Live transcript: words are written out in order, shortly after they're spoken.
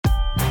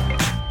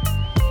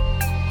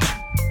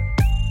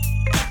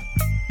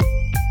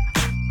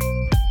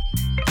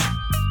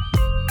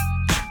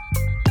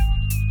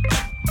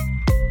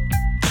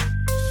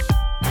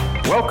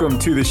Welcome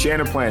to the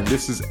Shanaplan.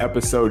 This is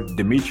episode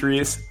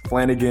Demetrius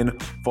Flanagan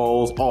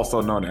Foles,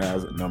 also known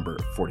as number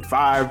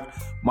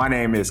 45. My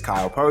name is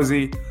Kyle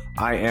Posey.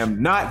 I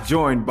am not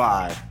joined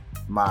by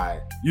my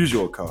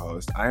usual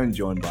co-host. I am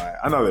joined by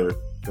another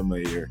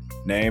familiar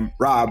name,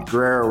 Rob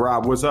Guerrera.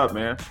 Rob, what's up,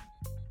 man?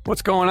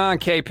 What's going on,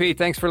 KP?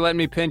 Thanks for letting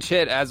me pinch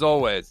hit, as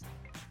always.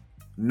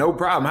 No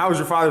problem. How was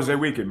your Father's Day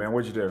weekend, man?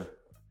 What'd you do?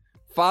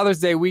 Father's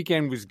Day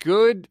weekend was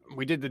good.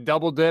 We did the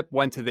double dip,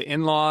 went to the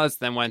in-laws,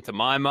 then went to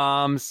my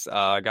mom's.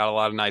 Got a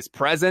lot of nice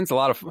presents. A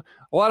lot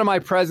of my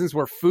presents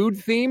were food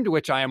themed,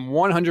 which I am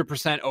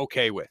 100%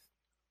 okay with.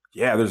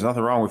 Yeah, there's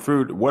nothing wrong with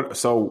food. What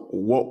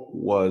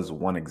was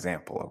one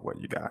example of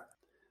what you got?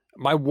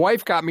 My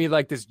wife got me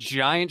like this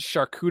giant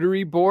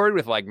charcuterie board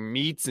with like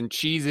meats and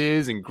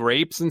cheeses and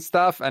grapes and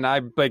stuff. And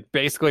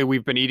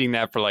we've been eating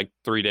that for like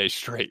 3 days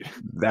straight.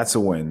 That's a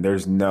win.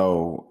 There's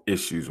no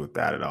issues with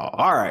that at all.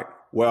 All right.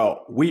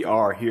 Well, we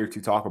are here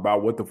to talk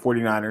about what the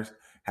 49ers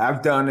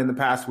have done in the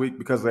past week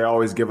because they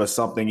always give us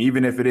something,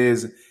 even if it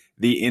is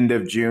the end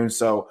of June.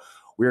 So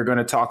we are going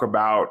to talk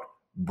about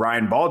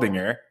Brian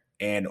Baldinger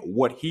and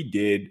what he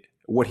did,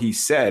 what he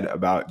said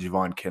about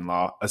Javon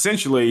Kinlaw.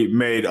 Essentially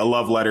made a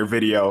love letter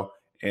video,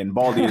 and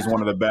Baldy is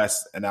one of the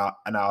best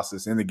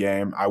analysis in the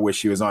game. I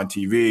wish he was on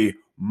TV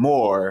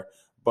more.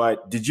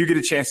 But did you get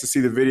a chance to see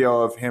the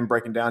video of him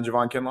breaking down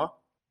Javon Kinlaw?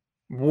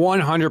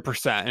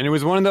 100%. And it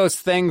was one of those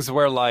things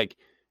where like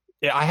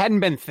I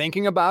hadn't been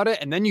thinking about it,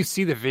 and then you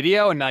see the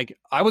video and like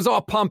I was all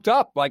pumped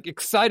up, like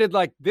excited,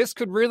 like this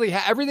could really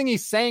everything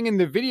he's saying in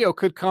the video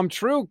could come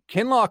true.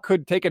 Kinlaw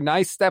could take a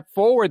nice step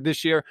forward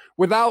this year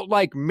without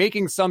like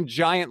making some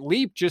giant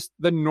leap, just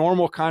the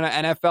normal kind of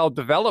NFL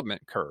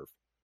development curve.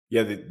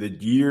 Yeah,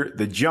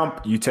 the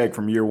jump you take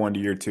from year one to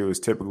year two is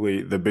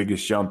typically the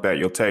biggest jump that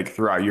you'll take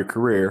throughout your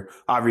career.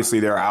 Obviously,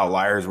 there are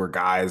outliers where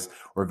guys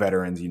or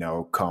veterans,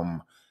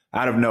 come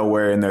out of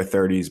nowhere in their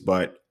 30s,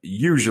 but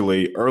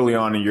usually early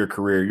on in your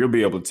career, you'll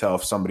be able to tell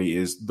if somebody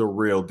is the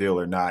real deal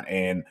or not.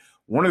 And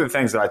one of the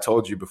things that I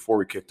told you before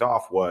we kicked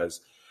off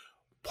was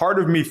part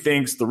of me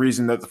thinks the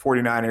reason that the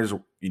 49ers,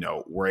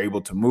 were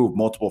able to move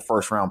multiple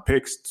first-round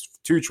picks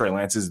to Trey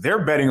Lance is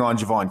they're betting on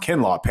Javon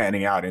Kinlaw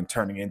panning out and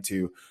turning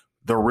into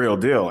the real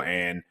deal.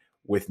 And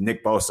with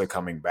Nick Bosa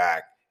coming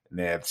back, and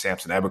they have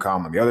Samson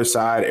Ebukam on the other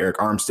side, Eric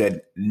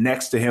Armstead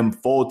next to him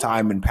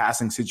full-time in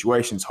passing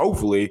situations.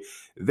 Hopefully,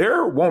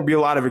 there won't be a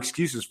lot of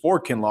excuses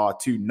for Kinlaw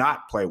to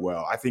not play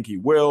well. I think he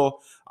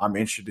will. I'm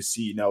interested to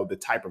see, the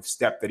type of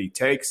step that he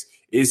takes.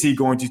 Is he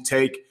going to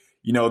take,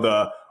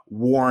 the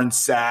Warren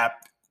Sapp,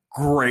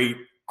 great,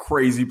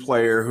 crazy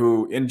player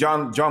who, and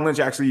John Lynch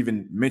actually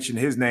even mentioned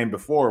his name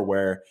before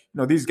where,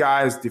 these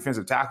guys,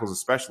 defensive tackles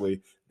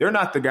especially, they're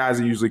not the guys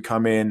that usually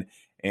come in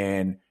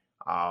and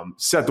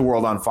set the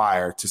world on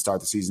fire to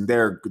start the season.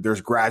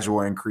 There's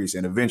gradual increase,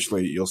 and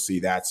eventually you'll see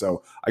that.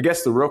 So I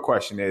guess the real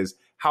question is,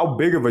 how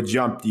big of a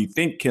jump do you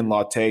think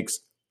Kinlaw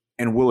takes,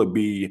 and will it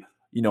be,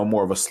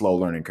 more of a slow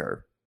learning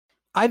curve?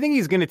 I think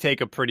he's going to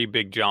take a pretty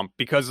big jump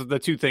because of the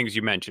two things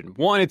you mentioned.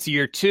 One, it's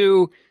year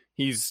two.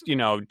 He's,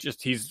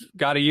 he's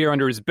got a year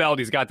under his belt.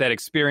 He's got that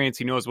experience.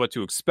 He knows what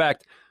to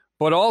expect.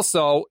 But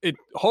also, it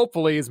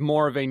hopefully is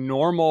more of a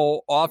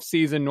normal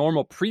offseason,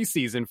 normal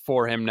preseason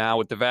for him now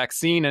with the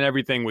vaccine and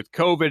everything with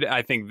COVID.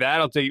 I think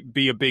that'll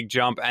be a big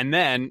jump. And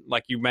then,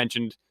 like you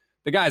mentioned,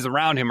 the guys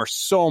around him are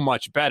so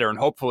much better. And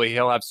hopefully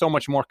he'll have so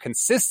much more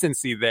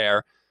consistency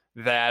there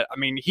that,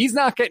 he's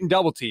not getting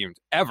double teamed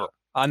ever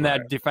on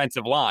that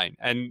defensive line.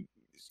 And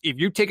if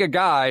you take a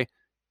guy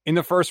in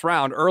the first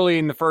round, early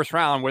in the first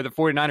round, where the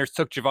 49ers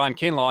took Javon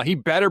Kinlaw, he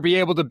better be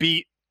able to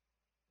beat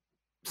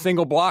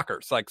single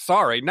blockers. Like,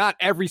 sorry, not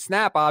every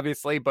snap,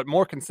 obviously, but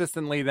more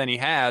consistently than he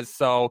has.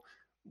 So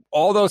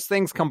all those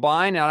things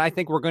combined, and I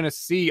think we're going to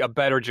see a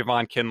better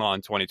Javon Kinlaw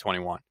in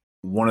 2021.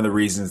 One of the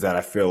reasons that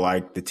I feel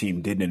like the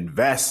team didn't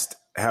invest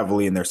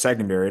heavily in their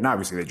secondary, and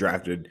obviously they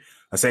drafted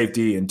a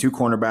safety and two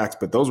cornerbacks,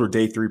 but those were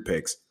day 3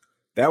 picks.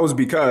 That was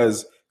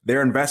because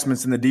their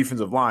investments in the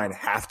defensive line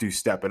have to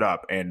step it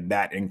up, and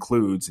that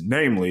includes,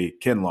 namely,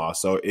 Kinlaw.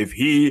 So if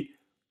he,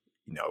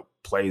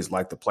 plays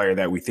like the player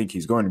that we think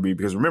he's going to be,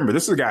 because remember,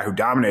 this is a guy who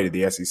dominated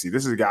the SEC.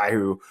 This is a guy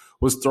who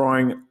was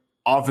throwing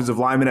offensive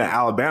linemen at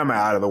Alabama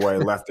out of the way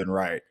left and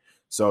right.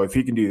 So if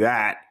he can do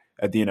that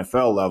at the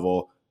NFL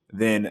level,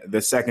 then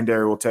the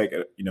secondary will take,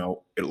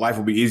 life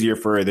will be easier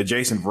for the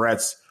Jason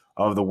Verretts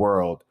of the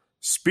world.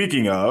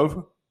 Speaking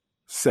of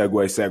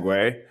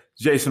segue,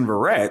 Jason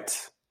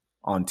Verrett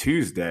on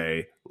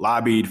Tuesday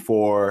lobbied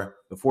for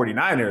the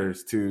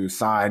 49ers to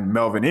sign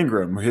Melvin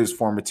Ingram, his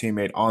former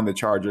teammate on the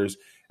Chargers.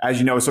 As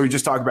you know, so we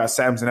just talked about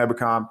Samson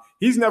Ebukam.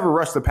 He's never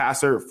rushed the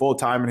passer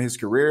full-time in his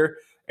career.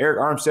 Eric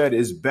Armstead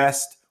is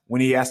best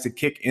when he has to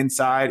kick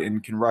inside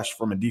and can rush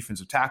from a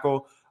defensive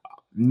tackle.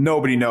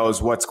 Nobody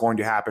knows what's going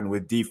to happen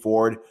with D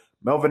Ford.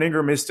 Melvin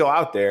Ingram is still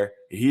out there.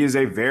 He is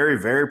a very,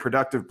 very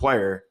productive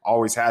player,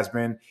 always has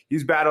been.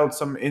 He's battled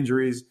some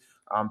injuries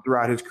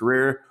throughout his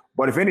career.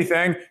 But if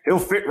anything, he'll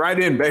fit right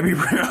in, baby.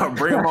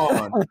 Bring him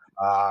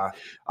on.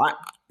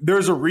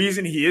 There's a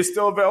reason he is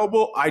still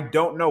available. I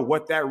don't know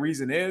what that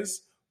reason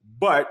is.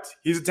 but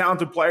he's a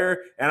talented player,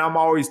 and I'm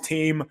always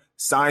team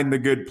sign the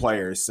good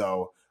players.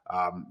 So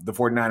the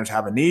 49ers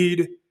have a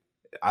need.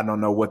 I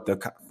don't know what the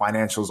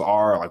financials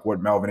are, like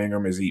what Melvin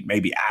Ingram is. He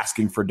maybe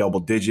asking for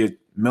double-digit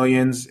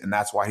millions, and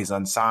that's why he's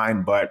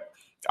unsigned. But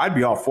I'd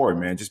be all for it,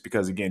 man, just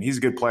because, again, he's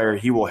a good player.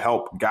 He will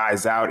help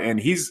guys out, and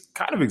he's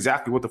kind of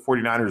exactly what the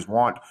 49ers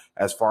want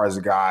as far as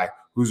a guy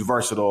who's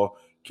versatile,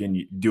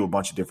 can do a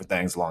bunch of different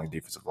things along the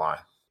defensive line.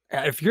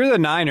 If you're the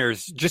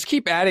Niners, just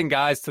keep adding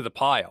guys to the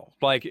pile.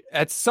 Like,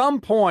 at some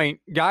point,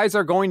 guys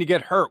are going to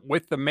get hurt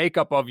with the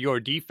makeup of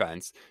your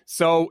defense.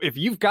 So if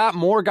you've got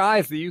more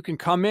guys that you can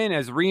come in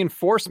as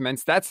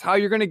reinforcements, that's how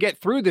you're going to get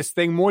through this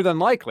thing more than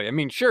likely. I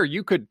mean, sure,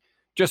 you could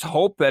just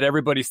hope that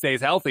everybody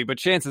stays healthy, but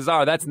chances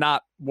are that's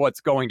not what's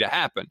going to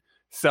happen.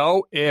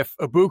 So if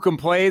Abukum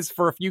plays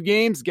for a few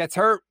games, gets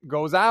hurt,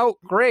 goes out,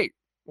 great.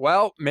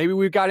 Well, maybe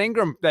we've got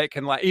Ingram that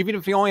can last, even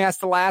if he only has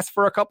to last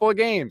for a couple of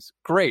games.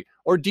 Great.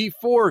 Or D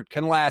Ford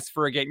can last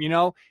for a game. You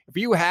know, if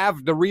you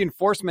have the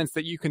reinforcements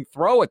that you can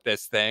throw at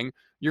this thing,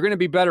 you're going to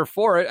be better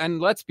for it. And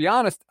let's be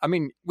honest. I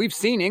mean, we've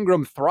seen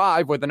Ingram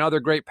thrive with another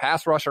great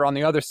pass rusher on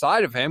the other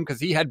side of him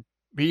because he had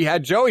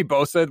Joey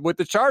Bosa with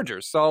the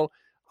Chargers. So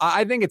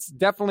I think it's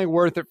definitely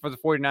worth it for the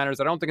 49ers.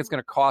 I don't think it's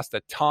going to cost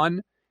a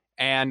ton.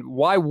 And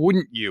why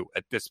wouldn't you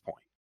at this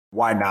point?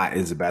 Why not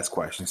is the best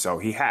question. So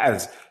he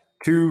has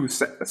 2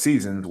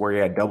 seasons where he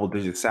had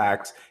double-digit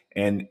sacks,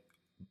 and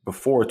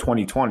before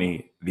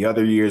 2020, the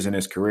other years in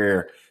his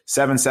career,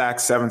 7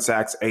 sacks,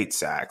 8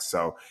 sacks.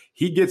 So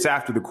he gets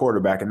after the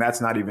quarterback, and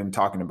that's not even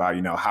talking about,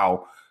 you know,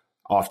 how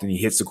often he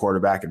hits the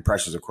quarterback and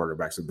pressures the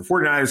quarterback. So the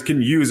 49ers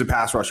can use a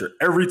pass rusher.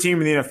 Every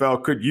team in the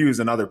NFL could use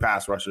another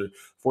pass rusher.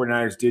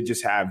 49ers did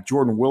just have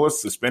Jordan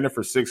Willis suspended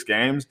for 6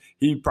 games.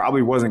 He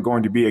probably wasn't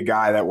going to be a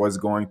guy that was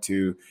going to,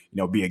 you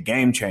know, be a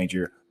game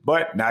changer,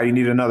 but now you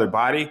need another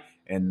body.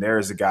 And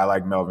there's a guy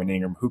like Melvin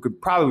Ingram who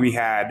could probably be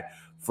had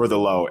for the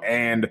low.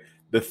 And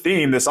the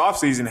theme this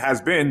offseason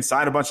has been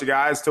sign a bunch of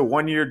guys to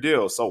 1-year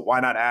deals. So why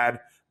not add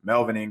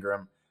Melvin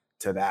Ingram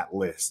to that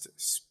list?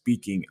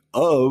 Speaking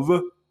of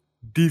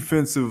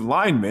defensive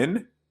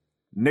linemen,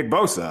 Nick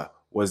Bosa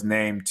was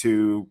named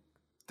to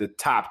the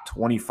top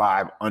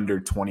 25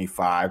 under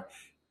 25.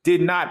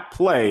 Did not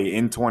play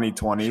in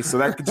 2020. So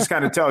that just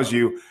kind of tells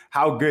you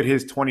how good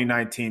his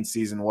 2019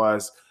 season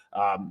was.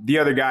 The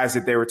other guys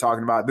that they were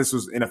talking about, this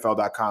was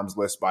NFL.com's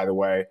list, by the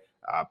way.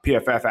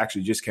 PFF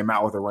actually just came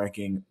out with a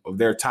ranking of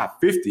their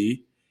top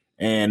 50,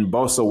 and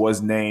Bosa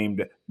was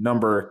named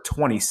number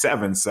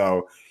 27.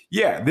 So,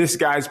 yeah, this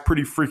guy's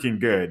pretty freaking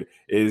good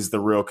is the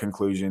real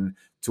conclusion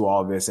to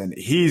all this. And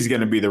he's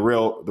going to be the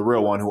real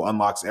one who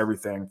unlocks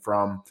everything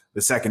from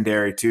the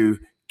secondary to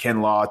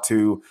Kinlaw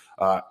to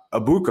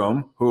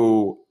Abukum,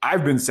 who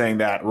I've been saying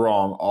that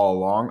wrong all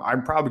along.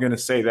 I'm probably going to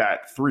say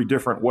that 3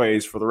 different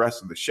ways for the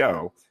rest of the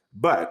show.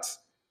 But,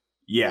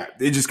 yeah,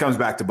 it just comes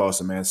back to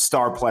Bosa, man.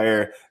 Star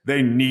player.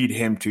 They need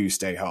him to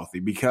stay healthy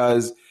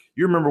because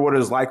you remember what it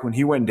was like when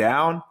he went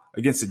down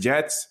against the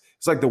Jets.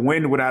 It's like the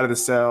wind went out of the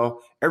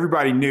sail.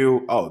 Everybody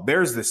knew, oh,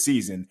 there's the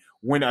season.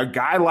 When a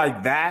guy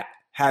like that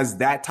has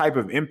that type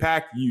of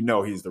impact, you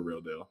know he's the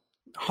real deal.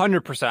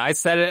 100%. I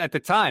said it at the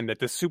time that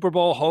the Super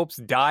Bowl hopes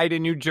died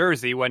in New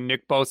Jersey when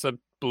Nick Bosa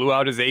blew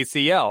out his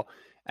ACL.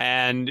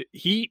 And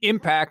he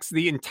impacts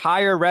the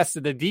entire rest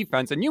of the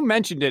defense. And you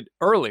mentioned it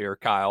earlier,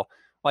 Kyle.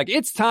 Like,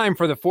 it's time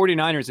for the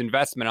 49ers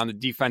investment on the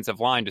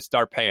defensive line to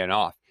start paying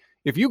off.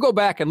 If you go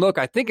back and look,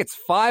 I think it's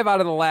 5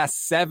 out of the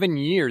last 7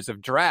 years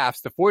of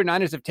drafts, the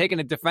 49ers have taken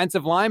a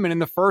defensive lineman in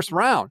the first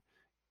round.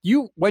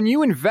 When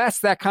you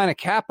invest that kind of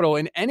capital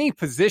in any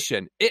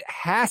position, it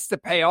has to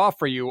pay off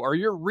for you, or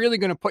you're really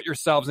going to put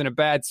yourselves in a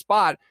bad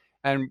spot.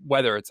 And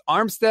whether it's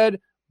Armstead,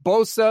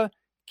 Bosa,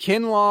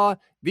 Kinlaw,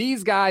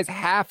 these guys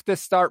have to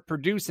start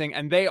producing,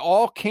 and they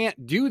all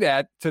can't do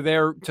that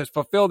to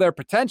fulfill their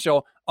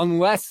potential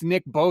unless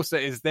Nick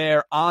Bosa is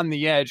there on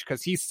the edge,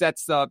 because he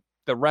sets up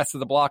the rest of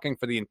the blocking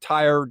for the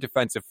entire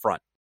defensive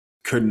front.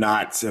 Could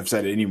not have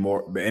said it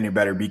any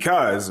better,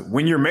 because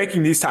when you're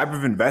making these type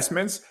of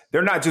investments,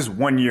 they're not just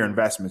 1-year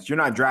investments. You're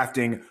not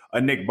drafting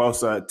a Nick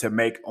Bosa to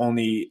make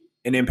only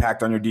an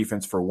impact on your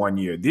defense for 1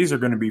 year. These are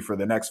going to be for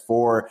the next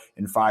 4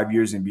 and 5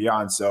 years and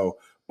beyond. So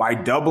by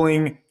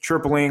doubling,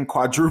 tripling,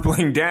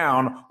 quadrupling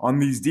down on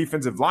these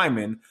defensive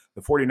linemen,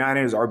 the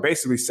 49ers are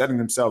basically setting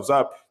themselves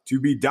up to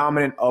be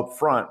dominant up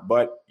front,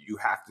 but you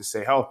have to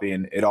stay healthy.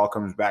 And it all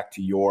comes back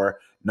to your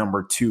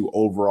number 2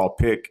 overall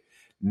pick,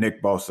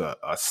 Nick Bosa,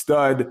 a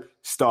stud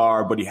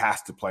star, but he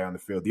has to play on the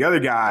field. The other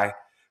guy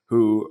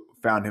who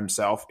found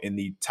himself in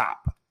the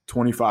top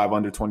 25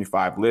 under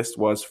 25 list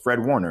was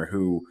Fred Warner,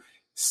 who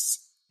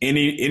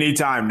any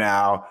time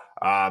now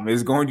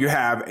is going to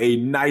have a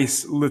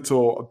nice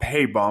little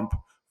pay bump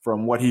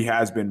from what he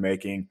has been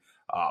making.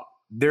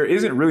 There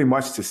isn't really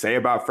much to say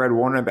about Fred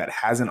Warner that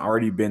hasn't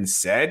already been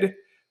said.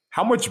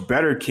 How much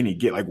better can he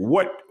get? Like,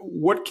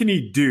 what can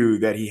he do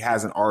that he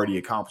hasn't already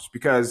accomplished?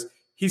 Because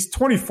he's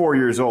 24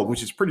 years old,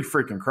 which is pretty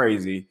freaking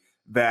crazy,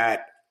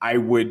 that I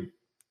would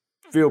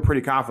feel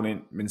pretty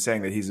confident in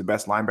saying that he's the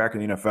best linebacker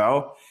in the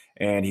NFL,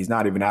 and he's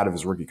not even out of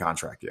his rookie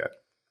contract yet.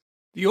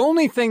 The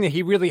only thing that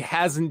he really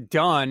hasn't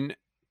done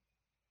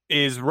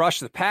is rush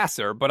the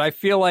passer, but I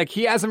feel like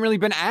he hasn't really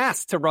been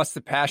asked to rush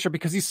the passer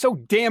because he's so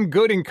damn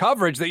good in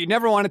coverage that you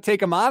never want to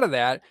take him out of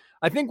that.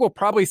 I think we'll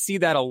probably see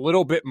that a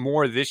little bit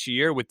more this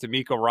year with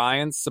D'Amico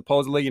Ryans.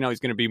 Supposedly, he's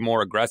going to be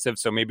more aggressive,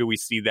 so maybe we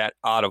see that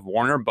out of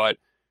Warner. But,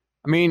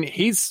 I mean,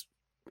 he's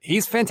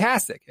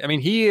fantastic. I mean,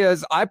 he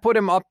is. I put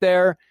him up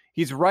there.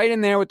 He's right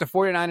in there with the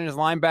 49ers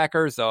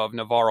linebackers of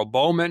Navarro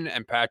Bowman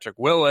and Patrick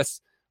Willis.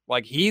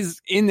 Like,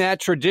 he's in that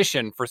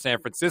tradition for San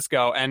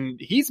Francisco, and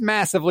he's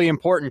massively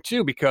important,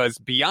 too, because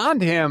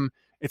beyond him,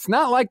 it's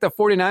not like the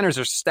 49ers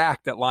are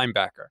stacked at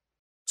linebacker.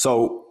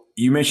 So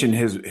you mentioned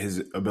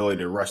his ability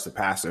to rush the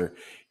passer.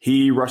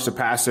 He rushed the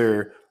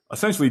passer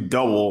essentially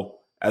double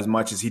as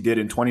much as he did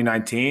in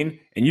 2019.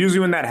 And usually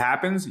when that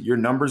happens, your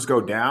numbers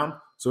go down.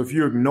 So if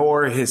you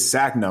ignore his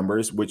sack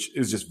numbers, which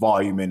is just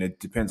volume and it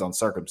depends on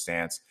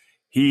circumstance,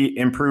 he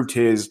improved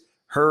his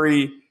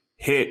hurry,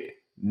 hit,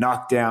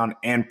 knockdown,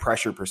 and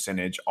pressure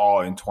percentage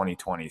all in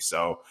 2020.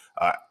 So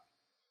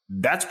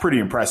that's pretty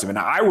impressive. And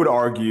I would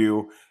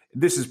argue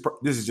this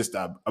is just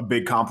a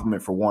big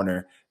compliment for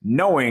Warner,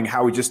 knowing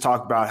how we just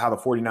talked about how the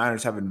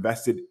 49ers have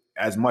invested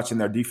as much in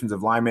their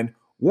defensive linemen.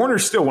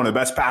 Warner's still one of the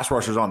best pass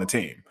rushers on the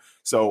team.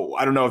 So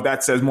I don't know if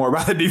that says more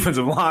about the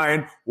defensive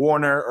line,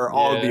 Warner, or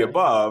all of the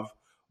above,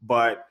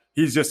 but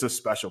he's just a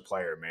special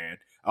player, man.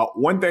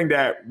 One thing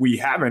that we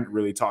haven't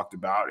really talked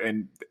about,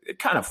 and it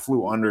kind of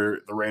flew under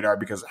the radar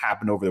because it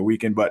happened over the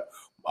weekend, but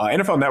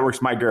NFL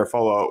Network's Mike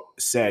Garafolo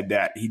said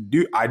that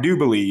I do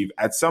believe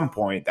at some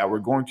point that we're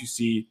going to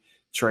see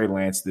Trey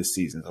Lance this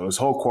season. So his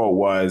whole quote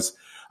was,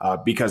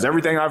 because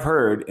everything I've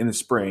heard in the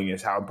spring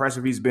is how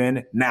impressive he's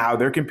been. Now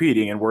they're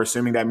competing, and we're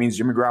assuming that means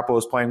Jimmy Garoppolo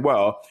is playing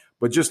well,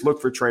 but just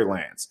look for Trey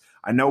Lance.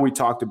 I know we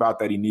talked about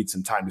that he needs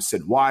some time to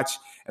sit and watch,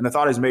 and the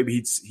thought is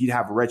maybe he'd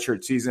have a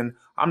redshirt season.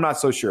 I'm not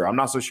so sure. I'm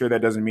not so sure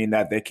that doesn't mean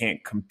that they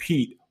can't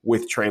compete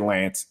with Trey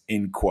Lance,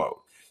 end quote.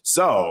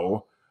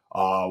 So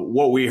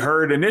what we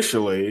heard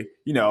initially,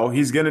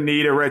 he's going to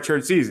need a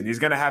redshirt season. He's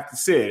going to have to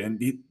sit,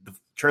 and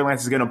Trey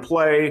Lance is going to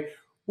play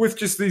with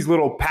just these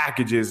little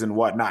packages and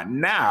whatnot.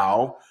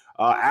 Now,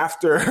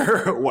 after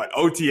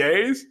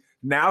OTAs,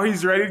 now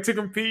he's ready to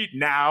compete.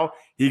 Now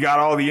he got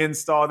all the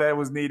install that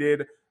was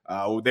needed.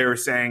 They were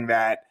saying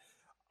that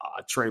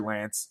Trey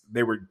Lance,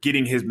 they were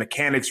getting his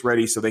mechanics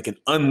ready so they can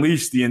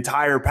unleash the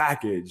entire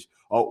package.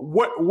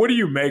 What do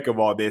you make of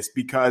all this?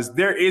 Because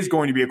there is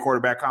going to be a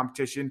quarterback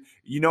competition.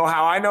 You know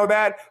how I know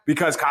that?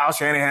 Because Kyle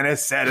Shanahan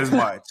has said as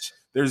much.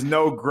 There's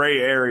no gray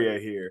area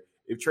here.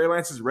 If Trey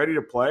Lance is ready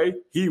to play,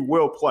 he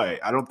will play.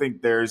 I don't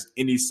think there's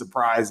any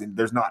surprise, and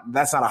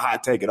that's not a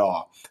hot take at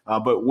all.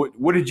 But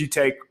what did you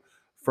take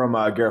from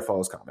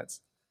Garafolo's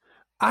comments?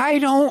 I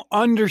don't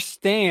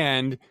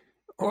understand.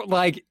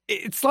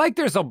 It's like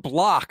there's a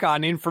block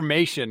on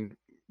information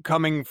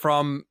coming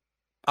from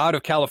out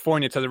of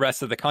California to the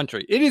rest of the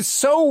country. It is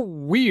so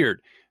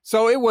weird.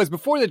 So it was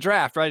before the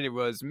draft, right? It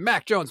was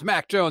Mac Jones.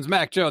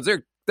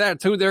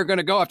 That's who they're going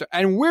to go after.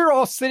 And we're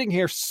all sitting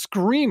here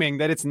screaming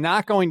that it's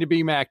not going to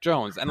be Mac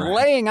Jones and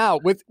laying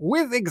out with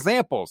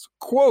examples,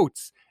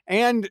 quotes,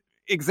 and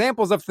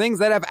examples of things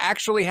that have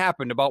actually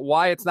happened about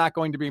why it's not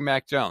going to be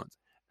Mac Jones.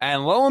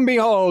 And lo and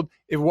behold,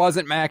 it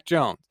wasn't Mac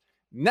Jones.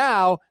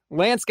 Now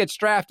Lance gets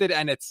drafted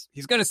and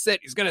he's going to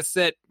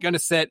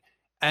sit.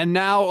 And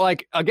now,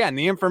 again,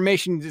 the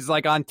information is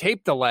on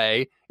tape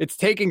delay. It's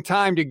taking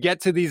time to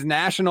get to these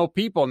national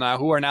people now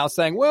who are now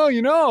saying,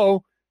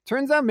 well,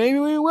 turns out maybe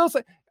we will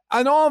say.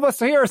 And all of us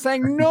here are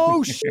saying,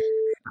 no shit.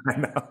 I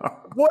know.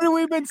 What have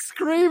we been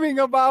screaming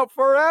about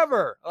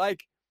forever?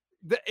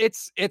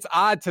 It's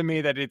odd to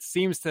me that it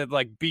seems to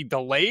be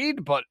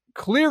delayed, but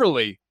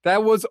clearly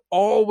that was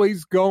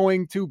always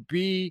going to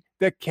be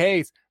the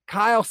case.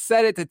 Kyle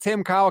said it to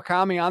Tim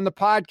Kawakami on the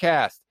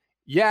podcast.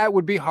 Yeah, it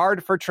would be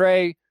hard for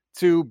Trey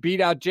to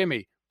beat out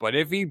Jimmy, but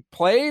if he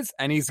plays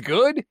and he's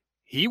good,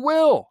 he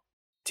will.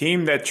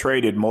 Team that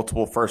traded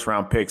multiple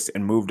first-round picks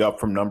and moved up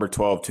from number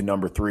 12 to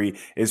number 3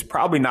 is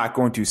probably not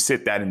going to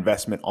sit that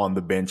investment on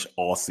the bench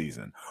all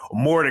season.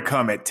 More to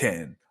come at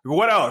 10.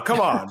 What else? Come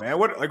on, man.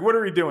 What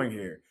are we doing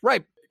here?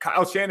 Right.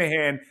 Kyle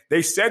Shanahan,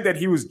 they said that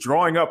he was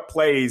drawing up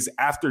plays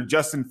after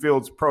Justin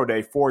Fields' pro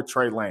day for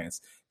Trey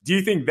Lance. Do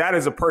you think that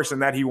is a person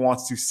that he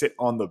wants to sit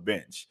on the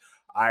bench?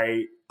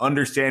 I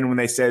understand when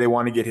they say they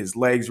want to get his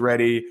legs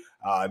ready.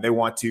 They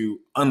want to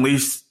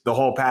unleash the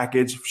whole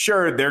package.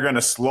 Sure, they're going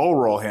to slow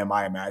roll him,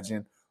 I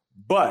imagine,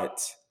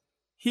 but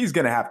he's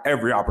going to have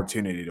every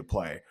opportunity to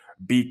play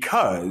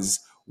because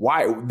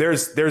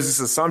there's this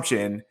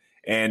assumption,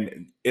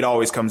 and it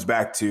always comes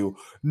back to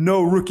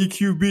no rookie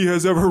QB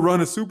has ever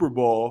run a Super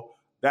Bowl.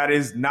 That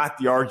is not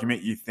the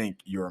argument you think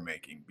you're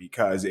making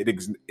because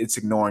it's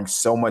ignoring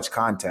so much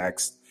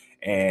context.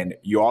 And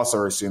you also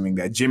are assuming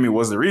that Jimmy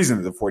was the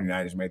reason that the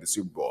 49ers made the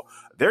Super Bowl.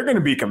 They're going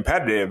to be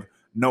competitive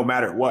no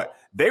matter what.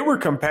 They were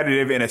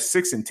competitive in a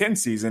 6-10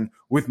 season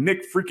with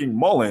Nick freaking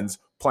Mullins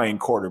playing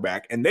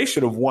quarterback, and they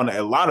should have won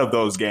a lot of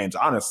those games,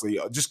 honestly.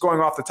 Just going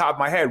off the top of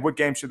my head, what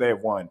game should they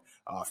have won?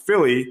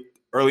 Philly,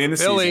 early in the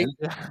season.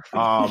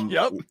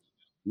 Yep.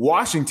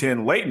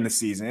 Washington late in the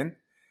season.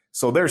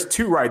 So there's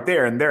 2 right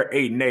there, and they're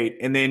 8-8.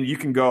 And then you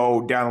can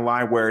go down the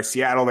line where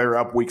Seattle, they were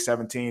up week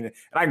 17. And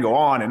I can go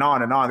on and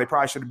on and on. They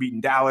probably should have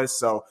beaten Dallas.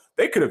 So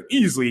they could have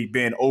easily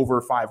been over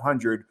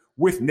 500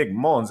 with Nick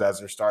Mullins as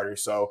their starter.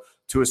 So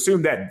to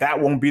assume that that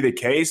won't be the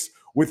case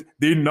with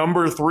the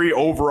number 3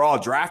 overall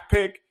draft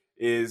pick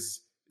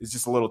is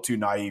just a little too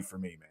naive for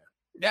me, man.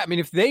 Yeah, I mean,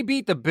 if they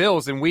beat the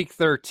Bills in week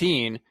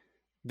 13,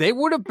 they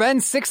would have been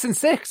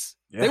 6-6.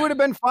 Yeah. They would have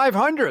been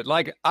 500.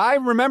 Like, I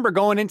remember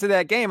going into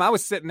that game, I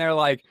was sitting there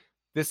like,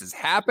 this is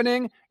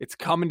happening. It's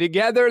coming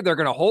together. They're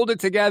going to hold it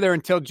together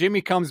until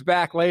Jimmy comes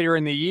back later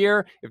in the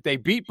year. If they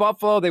beat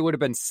Buffalo, they would have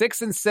been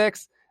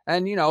 6-6.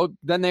 And,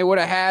 then they would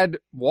have had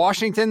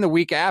Washington the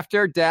week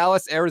after,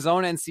 Dallas,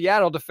 Arizona, and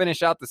Seattle to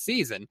finish out the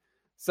season.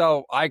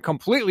 So I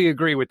completely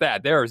agree with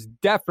that. There's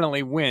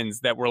definitely wins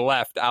that were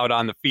left out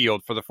on the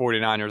field for the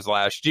 49ers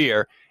last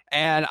year.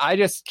 And I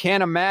just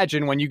can't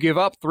imagine when you give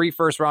up 3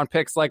 first-round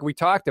picks like we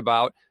talked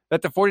about,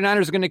 that the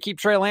 49ers are going to keep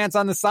Trey Lance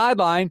on the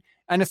sideline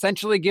and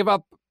essentially give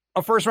up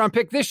a first-round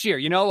pick this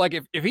year. Like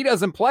if he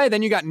doesn't play,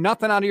 then you got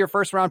nothing out of your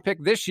first-round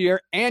pick this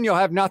year, and you'll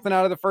have nothing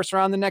out of the first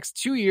round the next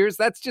 2 years.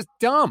 That's just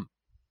dumb.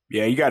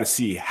 Yeah, you got to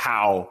see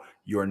how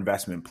your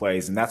investment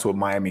plays, and that's what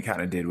Miami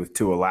kind of did with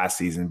Tua last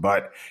season.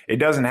 But it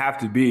doesn't have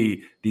to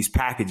be these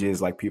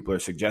packages like people are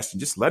suggesting.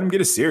 Just let him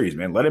get a series,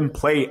 man. Let him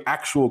play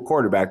actual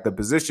quarterback, the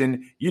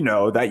position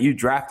that you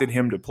drafted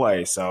him to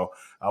play. So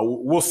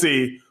we'll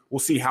see. We'll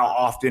see how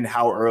often,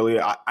 how early.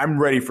 I'm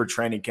ready for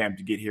training camp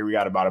to get here. We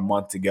got about a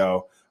month to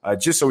go,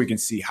 just so we can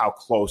see how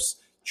close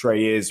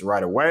Trey is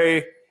right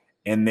away,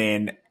 and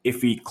then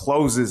if he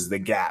closes the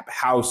gap,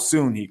 how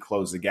soon he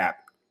closes the gap.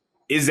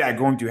 Is that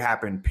going to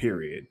happen,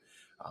 period?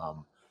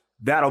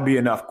 That'll be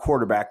enough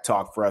quarterback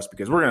talk for us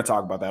because we're going to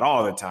talk about that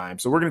all the time.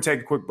 So we're going to take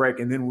a quick break,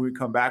 and then when we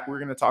come back, we're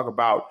going to talk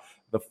about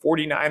the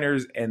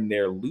 49ers and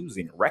their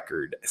losing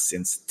record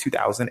since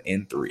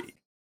 2003.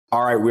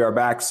 All right, we are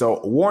back. So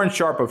Warren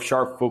Sharp of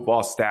Sharp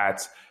Football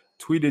Stats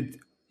tweeted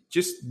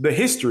just the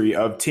history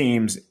of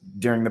teams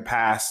during the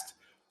past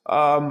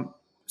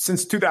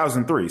since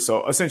 2003.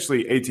 So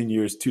essentially 18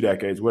 years, 2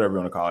 decades, whatever you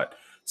want to call it.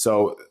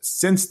 So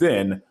since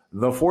then,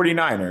 the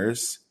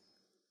 49ers,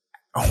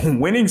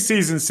 winning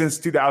season since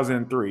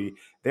 2003,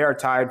 they are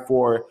tied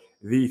for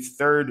the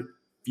 3rd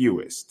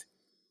fewest.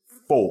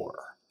 4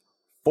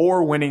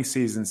 winning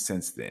seasons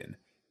since then.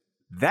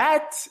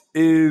 That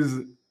is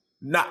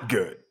not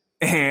good.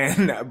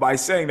 And by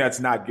saying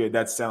that's not good,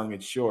 that's selling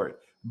it short.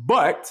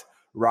 But,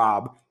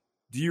 Rob,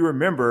 do you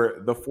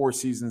remember the 4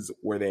 seasons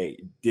where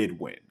they did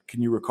win?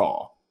 Can you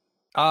recall?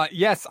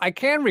 Yes, I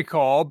can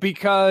recall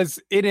because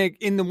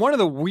in one of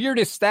the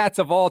weirdest stats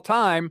of all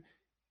time,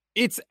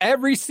 it's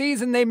every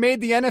season they made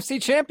the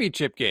NFC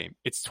Championship game.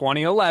 It's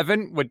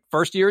 2011 with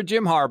first year of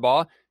Jim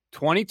Harbaugh,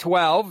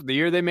 2012, the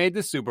year they made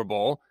the Super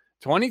Bowl,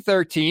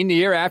 2013, the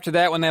year after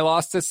that when they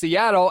lost to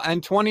Seattle,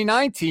 and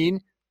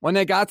 2019 when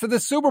they got to the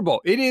Super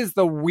Bowl. It is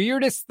the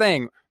weirdest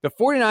thing. The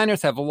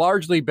 49ers have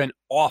largely been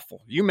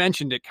awful. You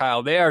mentioned it,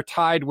 Kyle. They are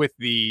tied with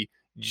the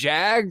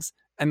Jags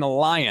and the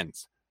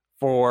Lions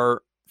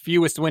for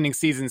fewest winning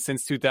seasons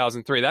since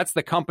 2003. That's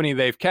the company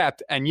they've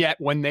kept. And yet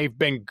when they've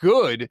been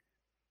good,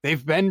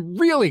 they've been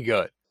really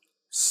good.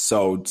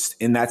 So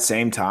in that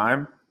same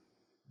time,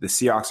 the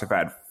Seahawks have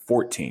had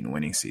 14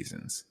 winning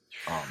seasons.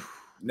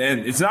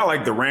 And it's not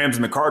like the Rams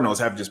and the Cardinals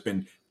have just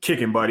been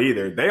kicking butt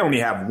either. They only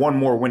have 1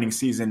 more winning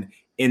season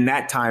in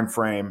that time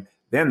frame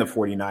than the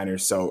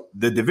 49ers. So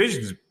the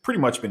division's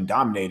pretty much been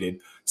dominated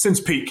since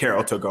Pete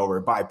Carroll took over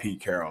by Pete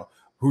Carroll,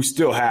 who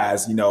still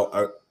has,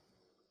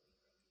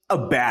 a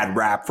bad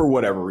rap for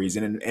whatever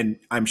reason. And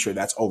I'm sure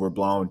that's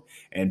overblown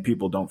and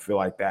people don't feel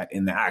like that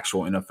in the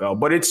actual NFL.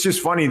 But it's just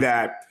funny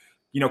that,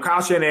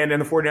 Kyle Shanahan and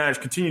the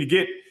 49ers continue to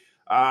get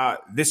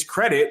this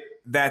credit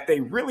that they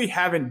really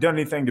haven't done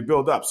anything to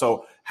build up.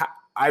 So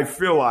I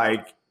feel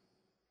like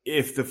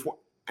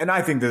and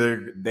I think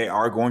that they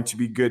are going to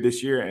be good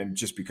this year, and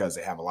just because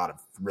they have a lot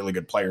of really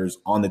good players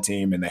on the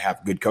team and they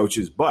have good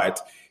coaches,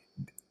 but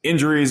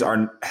injuries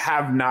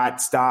have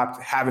not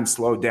stopped, haven't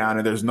slowed down,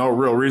 and there's no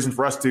real reason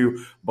for us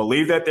to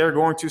believe that they're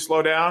going to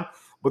slow down.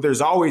 But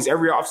there's always,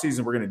 every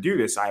offseason, we're going to do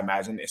this, I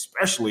imagine,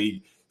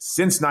 especially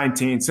since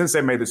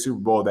they made the Super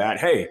Bowl, that,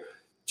 hey,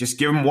 just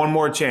give them one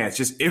more chance,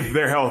 just if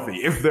they're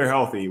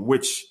healthy,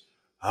 which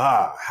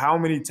how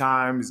many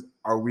times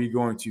are we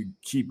going to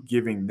keep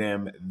giving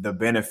them the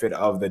benefit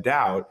of the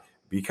doubt?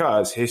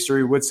 Because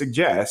history would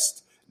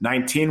suggest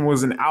 19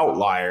 was an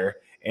outlier,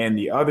 and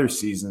the other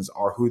seasons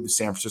are who the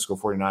San Francisco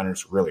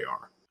 49ers really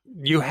are.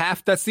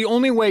 That's the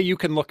only way you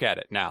can look at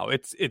it now.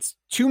 It's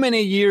too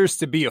many years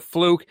to be a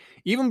fluke.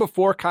 Even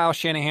before Kyle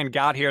Shanahan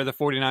got here, the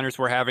 49ers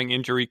were having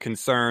injury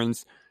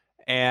concerns,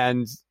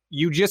 and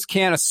you just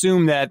can't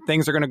assume that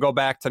things are going to go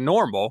back to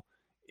normal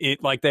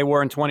like they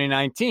were in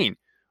 2019.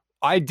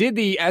 I did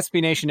the SB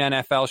Nation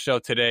NFL show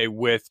today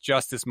with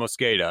Justice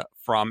Mosqueda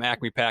from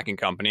Acme Packing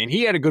Company, and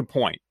he had a good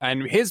point.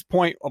 And his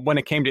point when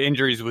it came to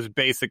injuries was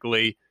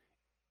basically,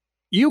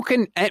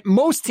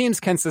 most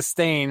teams can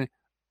sustain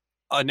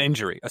an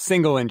injury, a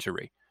single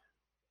injury.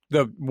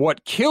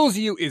 What kills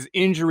you is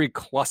injury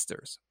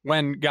clusters,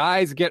 when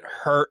guys get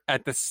hurt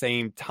at the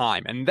same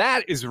time. And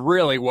that is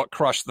really what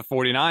crushed the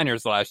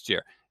 49ers last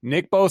year.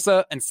 Nick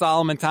Bosa and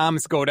Solomon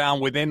Thomas go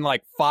down within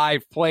like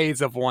 5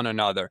 plays of one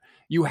another.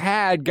 You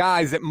had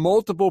guys at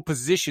multiple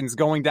positions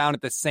going down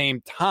at the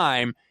same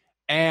time.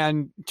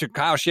 And to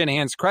Kyle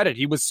Shanahan's credit,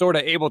 he was sort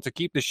of able to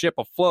keep the ship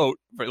afloat,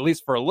 for at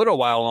least for a little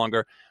while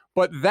longer.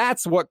 But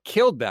that's what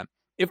killed them.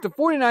 If the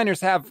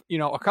 49ers have,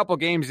 a couple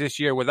games this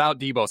year without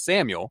Deebo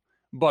Samuel,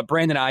 but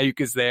Brandon Ayuk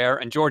is there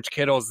and George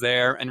Kittle's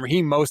there and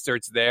Raheem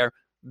Mostert's there,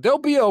 they'll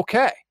be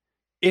okay.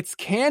 It's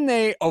can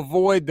they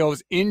avoid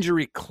those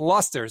injury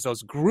clusters,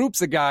 those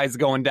groups of guys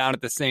going down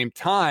at the same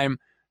time?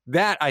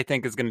 That, I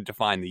think, is going to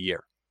define the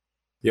year.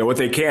 Yeah, what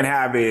they can't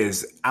have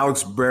is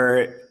Alex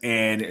Verrett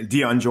and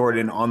Deion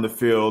Jordan on the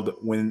field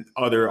when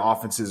other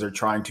offenses are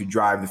trying to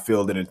drive the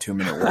field in a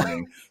 2-minute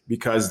warning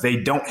because they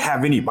don't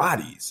have any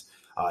bodies.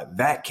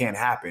 That can't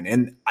happen.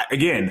 And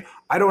again,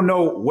 I don't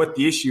know what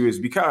the issue is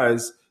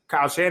because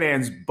Kyle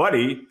Shanahan's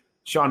buddy,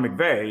 Sean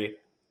McVay,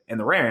 and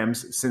the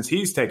Rams, since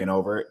he's taken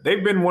over,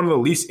 they've been one of the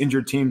least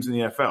injured teams in the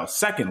NFL,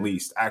 second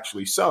least,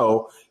 actually.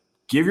 So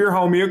give your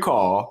homie a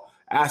call,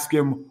 ask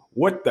him,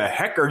 what the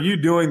heck are you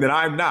doing that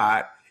I'm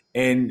not,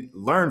 and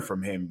learn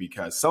from him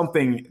because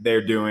something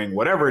they're doing,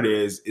 whatever it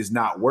is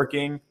not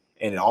working,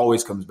 and it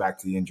always comes back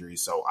to the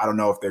injuries. So I don't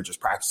know if they're just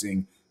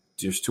practicing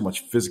just too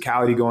much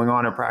physicality going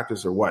on in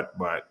practice or what,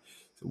 but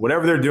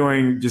whatever they're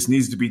doing just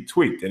needs to be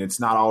tweaked, and it's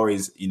not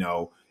always,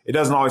 it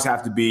doesn't always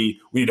have to be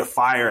we need to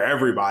fire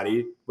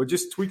everybody, but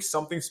just tweak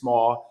something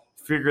small,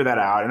 figure that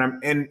out.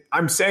 And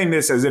I'm saying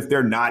this as if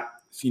they're not,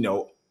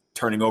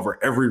 turning over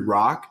every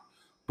rock,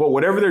 but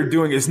whatever they're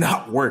doing is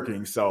not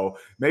working. So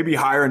maybe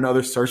hire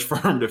another search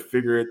firm to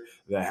figure it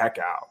the heck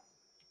out.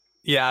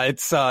 Yeah,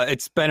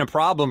 it's been a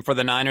problem for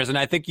the Niners, and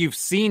I think you've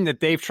seen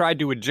that they've tried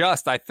to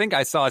adjust. I think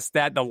I saw a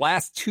stat, the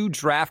last 2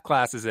 draft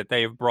classes that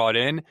they've brought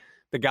in,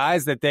 the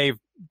guys that they've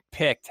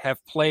picked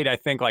have played, I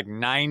think, like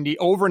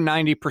over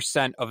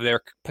 90% of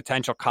their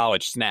potential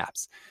college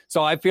snaps.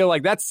 So I feel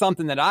like that's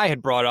something that I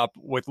had brought up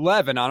with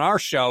Levin on our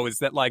show, is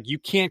that like you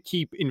can't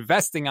keep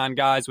investing on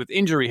guys with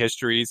injury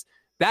histories.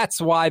 That's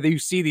why you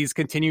see these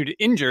continued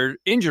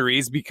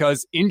injuries,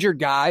 because injured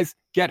guys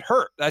get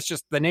hurt. That's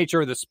just the nature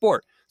of the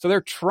sport. So they're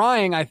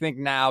trying, I think,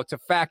 now to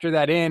factor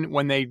that in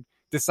when they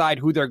decide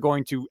who they're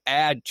going to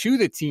add to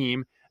the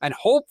team. And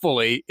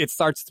hopefully it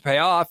starts to pay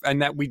off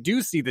and that we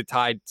do see the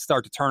tide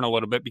start to turn a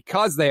little bit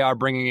because they are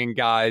bringing in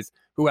guys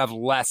who have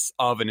less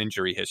of an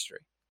injury history.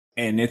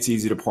 And it's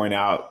easy to point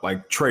out,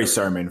 like Trey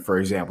Sermon, for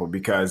example,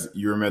 because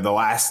you remember the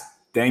last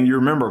thing you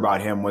remember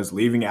about him was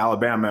leaving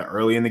Alabama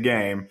early in the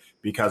game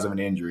because of an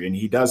injury. And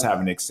he does have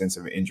an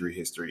extensive injury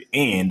history.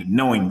 And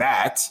knowing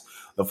that,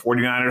 the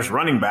 49ers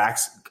running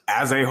backs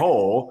as a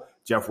whole,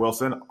 Jeff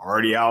Wilson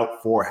already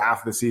out for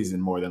half the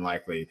season, more than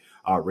likely.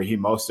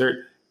 Raheem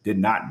Mostert did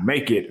not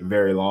make it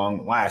very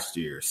long last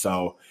year.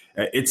 So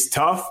it's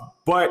tough,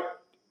 but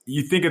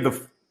you think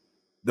of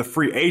the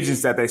free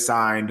agents that they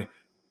signed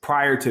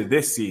prior to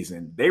this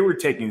season, they were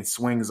taking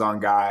swings on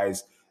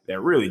guys that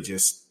really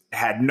just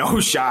had no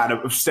shot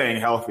of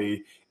staying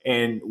healthy.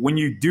 And when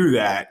you do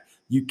that,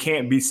 you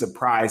can't be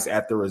surprised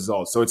at the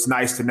results. So it's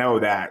nice to know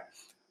that,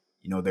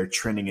 they're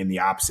trending in the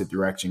opposite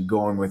direction,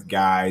 going with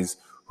guys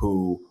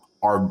who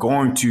are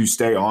going to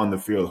stay on the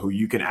field, who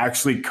you can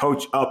actually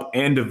coach up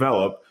and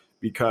develop,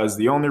 because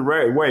the only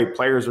way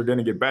players are going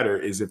to get better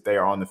is if they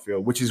are on the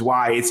field, which is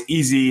why it's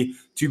easy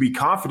to be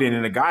confident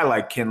in a guy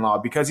like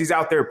Kinlaw because he's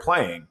out there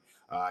playing.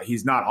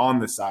 He's not on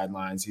the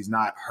sidelines. He's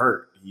not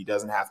hurt. He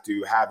doesn't have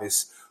to have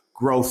his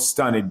growth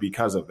stunted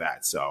because of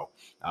that. So,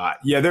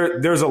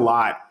 there's a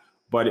lot,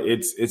 but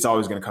it's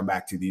always going to come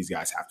back to these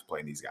guys have to play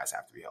and these guys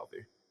have to be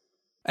healthy.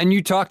 And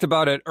you talked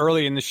about it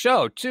early in the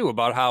show, too,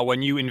 about how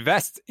when you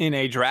invest in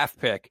a draft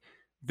pick,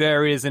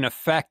 there is an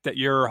effect that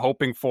you're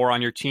hoping for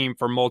on your team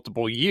for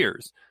multiple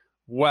years.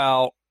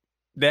 Well,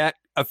 that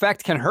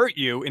effect can hurt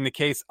you in the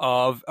case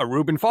of a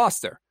Reuben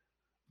Foster.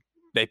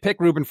 They pick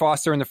Reuben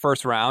Foster in the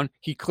first round.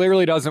 He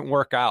clearly doesn't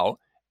work out.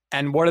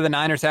 And what do the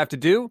Niners have to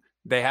do?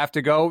 They have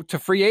to go to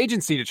free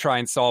agency to try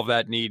and solve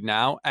that need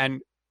now.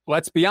 And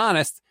let's be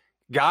honest,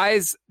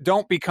 guys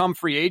don't become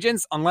free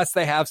agents unless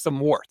they have some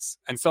warts.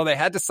 And so they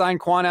had to sign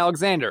Quan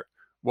Alexander.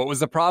 What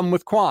was the problem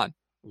with Quan?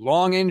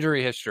 Long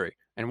injury history.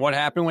 And what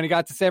happened when he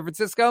got to San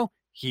Francisco?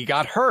 He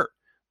got hurt.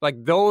 Like,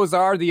 those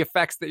are the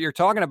effects that you're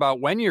talking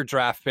about when your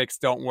draft picks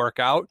don't work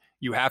out.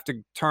 You have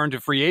to turn to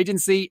free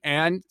agency,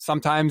 and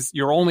sometimes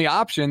your only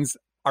options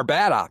are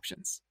bad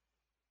options.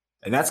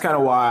 And that's kind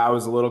of why I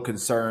was a little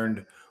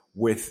concerned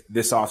with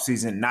this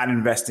offseason, not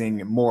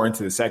investing more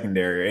into the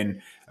secondary.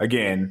 And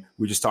again,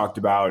 we just talked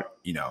about,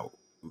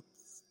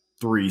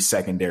 3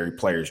 secondary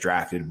players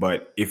drafted.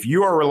 But if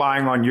you are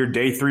relying on your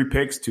day 3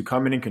 picks to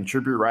come in and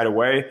contribute right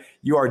away,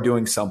 you are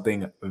doing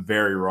something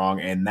very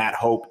wrong. And that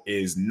hope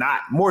is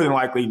more than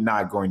likely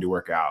not going to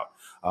work out.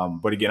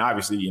 But again,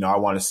 obviously, I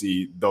want to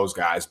see those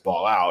guys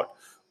ball out.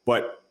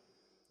 But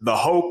the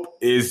hope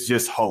is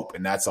just hope,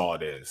 and that's all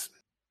it is.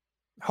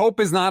 Hope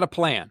is not a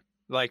plan.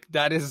 Like,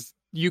 that is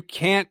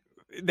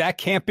that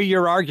can't be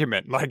your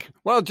argument. Like,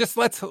 well, just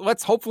let's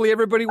hopefully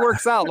everybody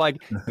works out. Like,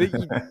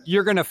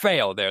 you're going to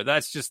fail there.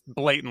 That's just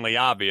blatantly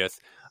obvious.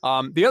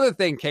 The other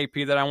thing,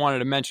 KP, that I wanted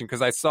to mention,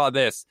 because I saw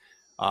this,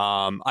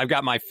 I've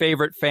got my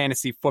favorite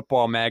fantasy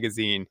football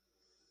magazine,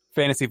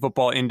 Fantasy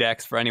Football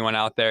Index, for anyone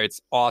out there. It's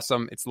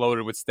awesome. It's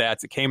loaded with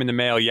stats. It came in the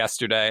mail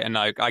yesterday, and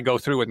I go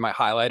through with my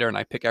highlighter, and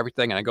I pick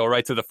everything, and I go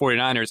right to the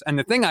 49ers. And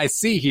the thing I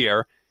see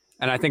here,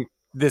 and I think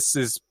this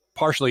is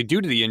partially due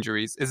to the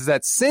injuries, is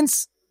that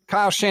since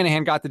Kyle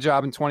Shanahan got the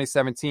job in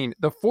 2017,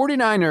 the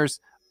 49ers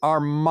are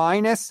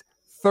minus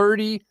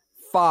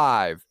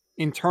 35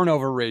 in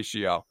turnover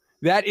ratio.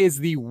 That is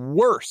the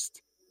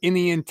worst in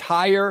the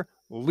entire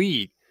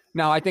league.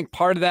 Now, I think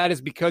part of that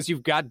is because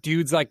you've got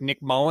dudes like Nick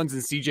Mullins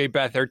and CJ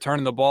Beathard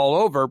turning the ball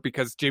over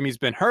because Jimmy's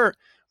been hurt.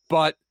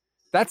 But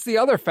that's the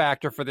other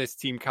factor for this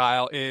team,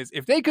 Kyle, is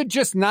if they could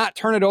just not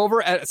turn it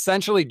over at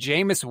essentially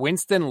Jameis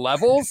Winston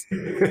levels,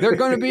 they're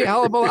going to be a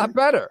hell of a lot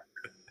better.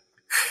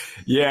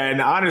 Yeah,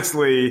 and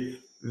honestly,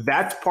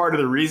 that's part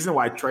of the reason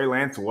why Trey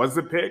Lance was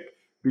the pick,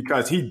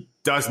 because he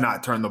does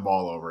not turn the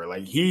ball over.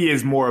 Like, he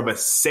is more of a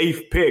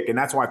safe pick, and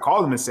that's why I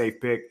call him a safe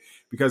pick,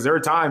 because there are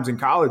times in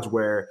college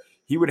where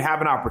he would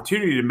have an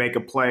opportunity to make a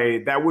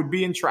play that would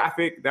be in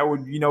traffic, that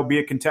would, be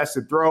a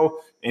contested throw,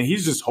 and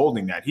he's just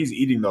holding that. He's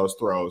eating those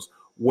throws.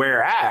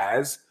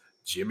 Whereas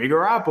Jimmy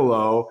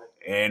Garoppolo,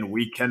 and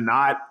we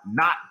cannot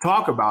not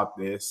talk about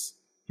this,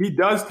 he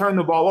does turn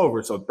the ball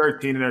over. So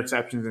 13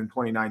 interceptions in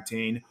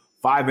 2019,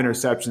 5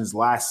 interceptions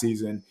last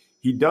season.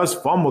 He does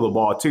fumble the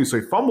ball too. So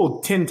he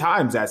fumbled 10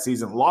 times that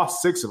season,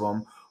 lost 6 of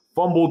them,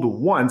 fumbled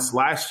once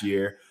last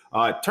year.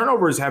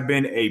 Turnovers have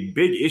been a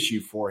big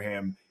issue for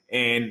him,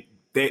 and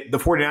the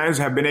 49ers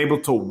have been able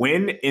to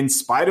win in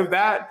spite of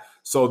that.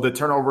 So the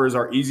turnovers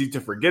are easy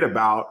to forget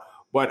about.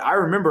 But I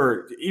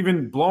remember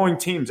even blowing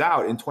teams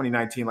out in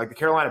 2019, like the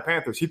Carolina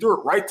Panthers. He threw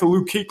it right to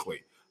Luke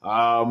Kuechly.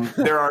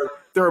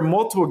 There are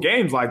multiple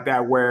games like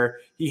that where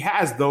he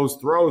has those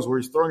throws where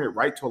he's throwing it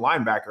right to a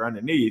linebacker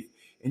underneath.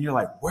 And you're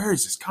like, where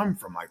is this coming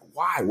from? Like,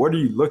 why? What are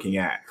you looking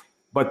at?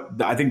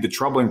 But I think the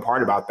troubling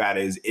part about that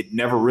is it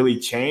never really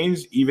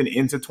changed even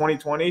into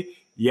 2020.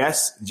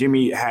 Yes,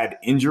 Jimmy had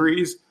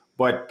injuries,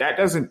 but that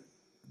doesn't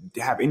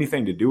have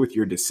anything to do with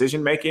your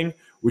decision making,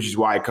 which is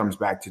why it comes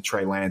back to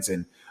Trey Lance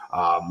and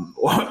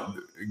Mike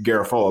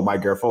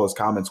Garafolo's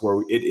comments,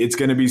 where it's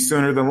going to be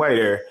sooner than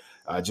later,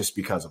 just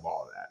because of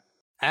all of that.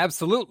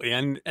 Absolutely.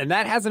 And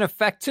that has an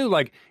effect too.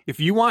 Like,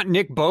 if you want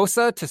Nick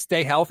Bosa to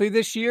stay healthy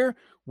this year,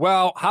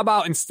 well, how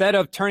about instead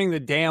of turning the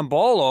damn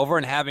ball over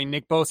and having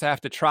Nick Bosa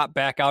have to trot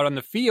back out on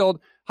the field,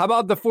 how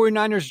about the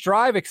 49ers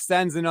drive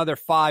extends another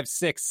 5,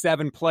 6,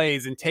 7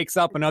 plays and takes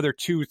up another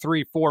 2,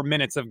 3, 4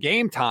 minutes of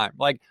game time?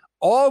 Like,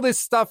 all this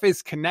stuff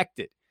is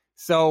connected.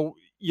 So,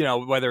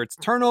 whether it's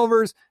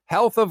turnovers,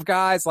 health of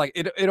guys, like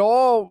it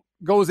all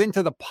goes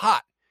into the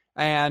pot.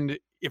 And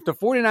if the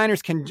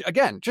 49ers can,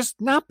 again, just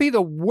not be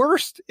the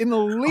worst in the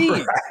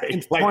league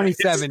in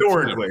 2017.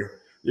 Historically.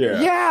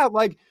 Yeah.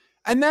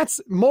 And that's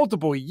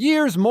multiple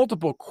years,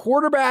 multiple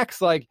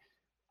quarterbacks. Like,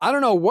 I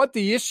don't know what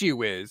the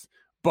issue is,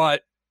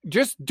 but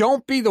just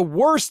don't be the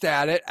worst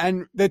at it,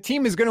 and the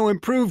team is going to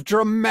improve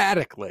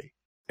dramatically.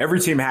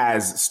 Every team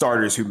has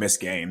starters who miss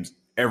games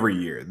every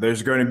year.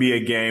 There's going to be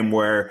a game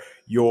where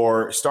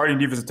your starting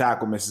defensive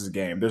tackle misses a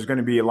game. There's going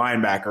to be a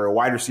linebacker, a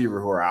wide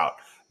receiver who are out.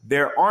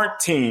 There aren't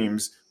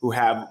teams who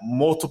have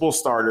multiple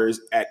starters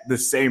at the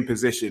same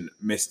position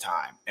miss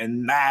time.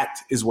 And that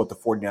is what the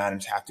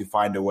 49ers have to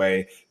find a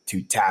way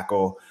to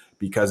tackle,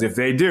 because if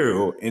they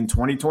do, in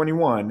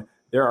 2021,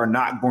 there are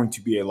not going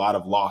to be a lot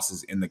of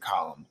losses in the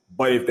column.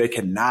 But if they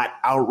cannot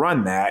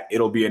outrun that,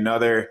 it'll be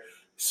another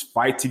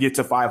fight to get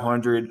to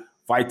 500,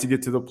 fight to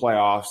get to the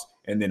playoffs,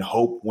 and then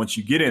hope once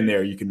you get in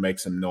there, you can make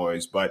some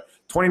noise. But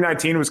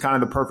 2019 was kind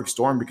of the perfect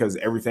storm because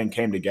everything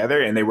came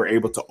together and they were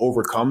able to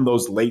overcome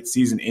those late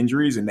season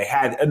injuries, and they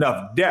had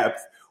enough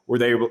depth where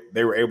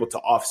they were able to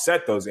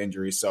offset those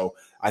injuries. So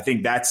I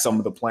think that's some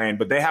of the plan.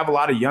 But they have a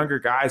lot of younger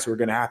guys who are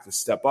going to have to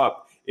step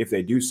up if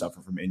they do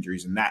suffer from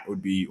injuries, and that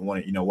would be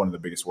one of the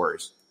biggest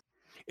worries.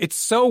 It's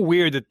so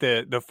weird that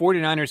the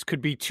 49ers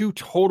could be two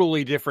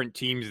totally different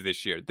teams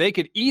this year. They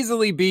could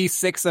easily be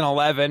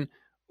 6-11,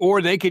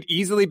 or they could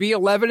easily be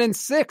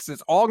 11-6.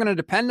 It's all going to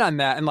depend on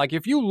that. And like,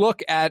 if you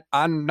look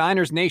on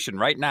Niners Nation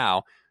right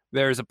now,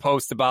 there's a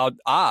post about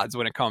odds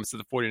when it comes to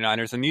the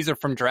 49ers, and these are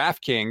from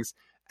DraftKings.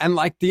 And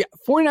like, the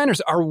 49ers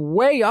are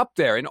way up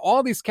there in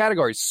all these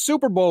categories.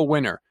 Super Bowl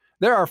winner.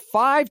 There are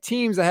 5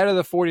 teams ahead of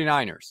the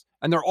 49ers,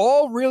 and they're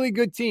all really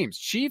good teams.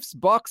 Chiefs,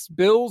 Bucks,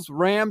 Bills,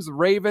 Rams,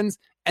 Ravens,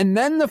 and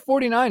then the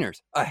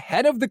 49ers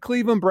ahead of the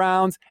Cleveland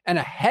Browns and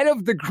ahead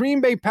of the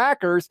Green Bay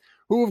Packers,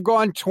 who have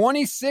gone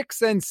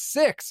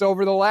 26-6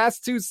 over the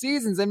last 2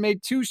 seasons and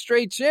made 2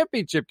 straight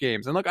championship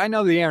games. And look, I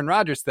know the Aaron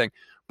Rodgers thing,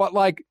 but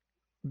like,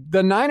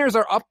 the Niners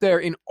are up there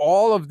in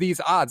all of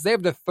these odds. They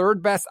have the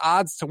 3rd best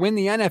odds to win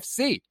the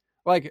NFC.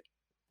 Like,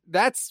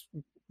 that's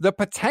the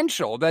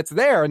potential that's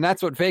there. And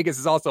that's what Vegas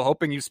is also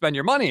hoping you spend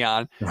your money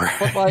on. Right.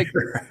 But like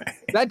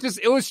that just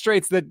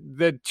illustrates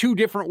the two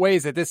different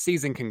ways that this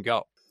season can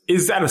go.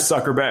 Is that a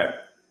sucker bet?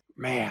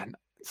 Man.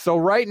 So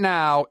right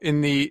now in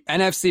the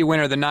NFC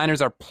winner, the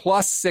Niners are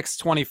plus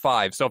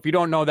 625. So if you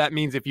don't know, that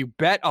means if you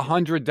bet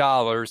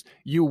 $100,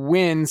 you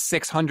win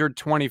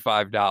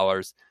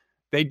 $625.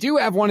 They do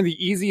have one of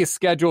the easiest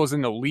schedules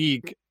in the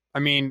league. I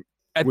mean,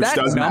 at Which that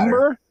does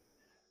number, matter.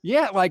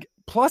 Yeah, like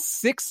plus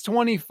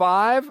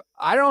 625.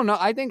 I don't know.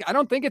 I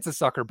don't think it's a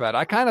sucker bet.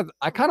 I kind of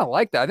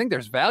like that. I think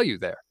there's value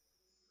there.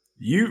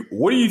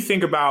 What do you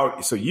think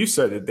about? So you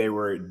said that they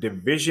were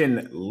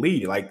division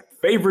lead, like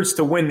favorites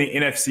to win the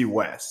NFC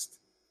West.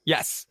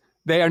 Yes,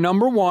 they are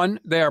number one.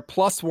 They are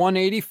plus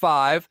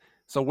 185.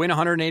 So win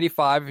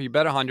 185 if you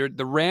bet 100.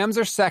 The Rams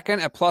are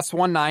second at plus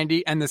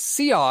 190, and the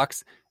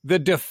Seahawks, the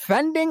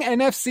defending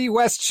NFC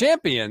West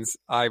champions,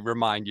 I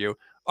remind you,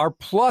 are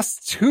plus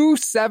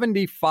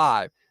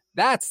 275.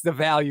 That's the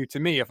value to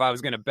me if I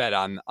was going to bet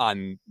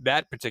on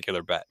that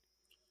particular bet.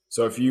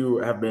 So if you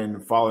have been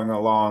following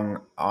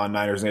along on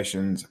Niners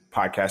Nation's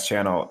podcast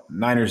channel,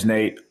 Niners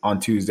Nate on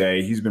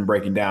Tuesday, he's been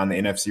breaking down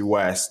the NFC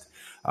West.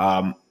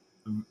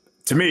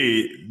 To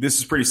me, this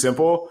is pretty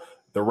simple.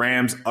 The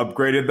Rams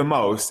upgraded the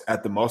most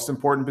at the most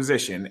important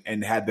position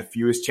and had the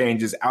fewest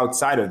changes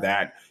outside of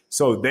that.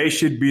 So they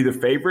should be the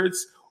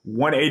favorites,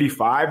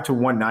 185 to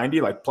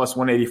 190, like plus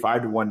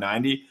 185 to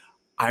 190.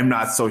 I'm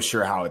not so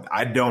sure how.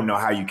 I don't know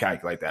how you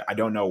calculate that. I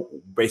don't know,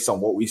 based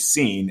on what we've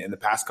seen in the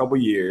past couple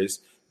of years,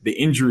 the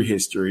injury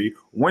history.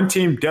 One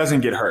team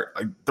doesn't get hurt.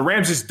 Like the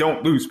Rams just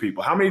don't lose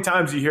people. How many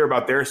times do you hear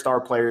about their star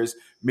players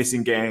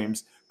missing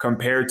games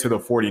compared to the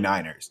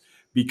 49ers?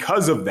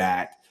 Because of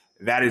that,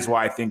 that is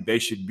why I think they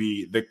should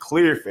be the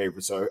clear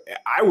favorite. So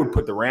I would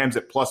put the Rams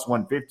at plus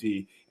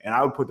 150, and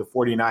I would put the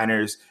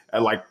 49ers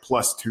at like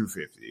plus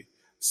 250.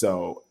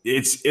 So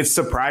it's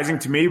surprising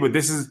to me, but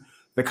this is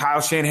the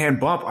Kyle Shanahan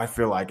bump, I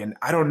feel like. And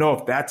I don't know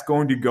if that's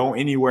going to go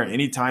anywhere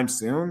anytime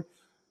soon.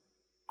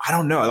 I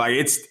don't know. Like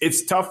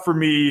it's tough for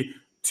me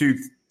to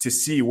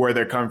see where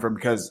they're coming from,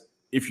 because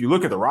if you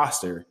look at the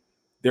roster,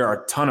 there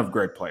are a ton of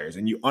great players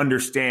and you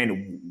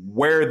understand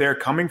where they're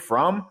coming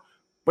from,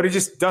 but it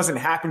just doesn't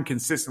happen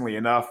consistently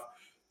enough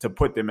to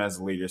put them as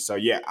leaders. So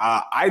yeah,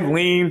 I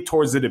lean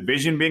towards the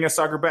division being a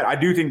sucker bet. I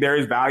do think there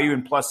is value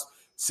in plus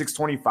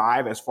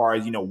 625 as far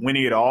as,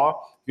 winning it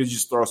all. You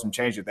just throw some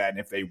change at that, and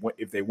if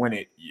they win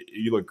it,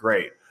 you look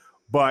great.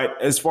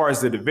 But as far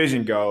as the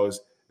division goes,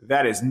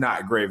 that is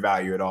not great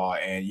value at all.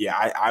 And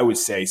yeah, I would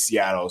say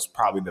Seattle is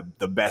probably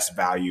the best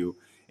value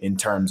in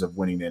terms of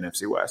winning the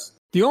NFC West.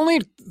 The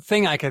only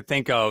thing I could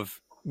think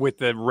of with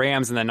the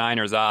Rams and the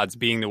Niners odds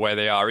being the way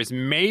they are is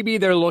maybe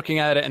they're looking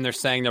at it and they're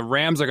saying the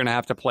Rams are going to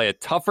have to play a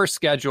tougher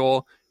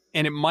schedule,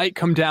 and it might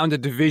come down to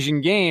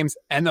division games,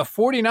 and the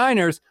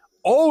 49ers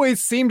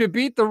always seem to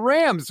beat the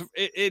Rams.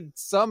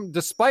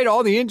 Despite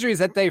all the injuries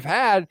that they've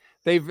had,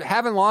 they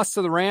haven't lost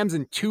to the Rams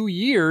in 2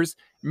 years.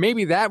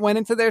 Maybe that went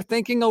into their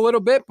thinking a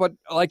little bit, but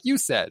like you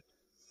said,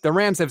 the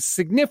Rams have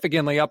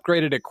significantly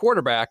upgraded at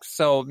quarterback,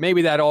 so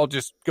maybe that all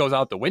just goes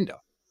out the window.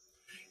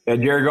 Yeah,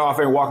 Jared Goff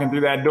ain't walking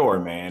through that door,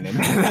 man. And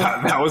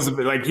that was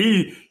like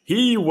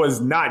he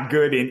was not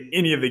good in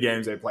any of the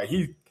games they played.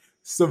 He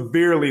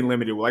severely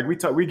limited. Like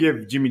we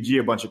give Jimmy G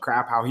a bunch of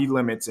crap how he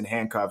limits and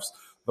handcuffs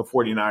the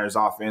 49ers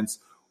offense.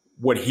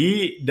 What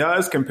he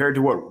does compared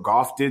to what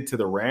Goff did to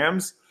the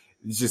Rams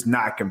is just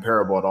not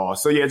comparable at all.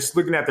 So yeah, just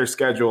looking at their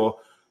schedule,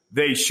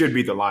 they should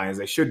beat the Lions.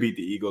 They should beat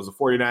the Eagles. The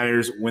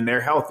 49ers, when they're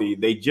healthy,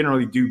 they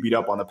generally do beat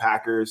up on the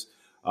Packers.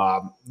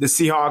 The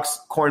Seahawks,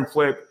 coin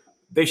flip,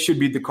 they should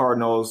beat the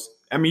Cardinals.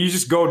 I mean, you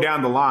just go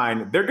down the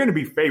line. They're going to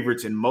be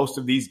favorites in most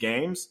of these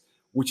games,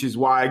 which is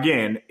why,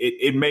 again,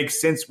 it makes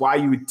sense why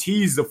you would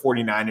tease the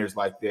 49ers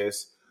like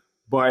this.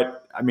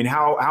 But, I mean,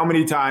 how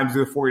many times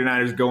do the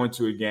 49ers go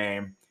into a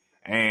game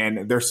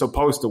and they're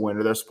supposed to win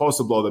or they're supposed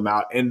to blow them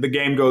out, and the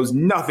game goes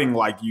nothing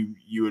like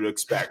you would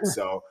expect?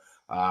 So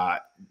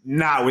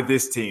not with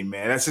this team,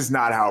 man. That's just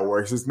not how it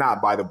works. It's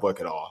not by the book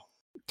at all.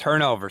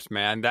 Turnovers,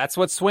 man. That's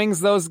what swings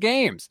those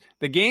games.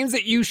 The games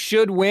that you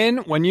should win,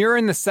 when you're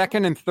in the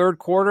second and third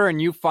quarter and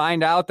you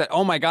find out that,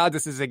 oh my God,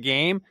 this is a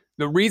game,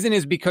 the reason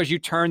is because you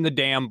turned the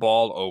damn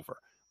ball over.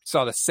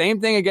 Saw the same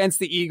thing against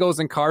the Eagles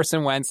and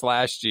Carson Wentz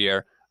last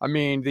year. I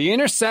mean, the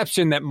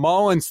interception that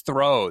Mullins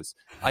throws,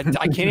 I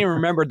can't even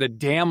remember the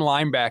damn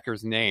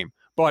linebacker's name,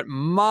 but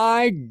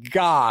my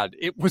God,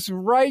 it was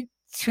right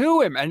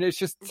to him. And it's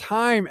just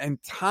time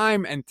and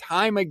time and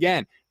time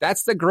again.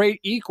 That's the great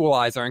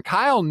equalizer. And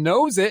Kyle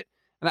knows it.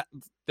 And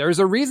there's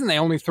a reason they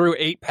only threw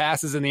 8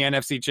 passes in the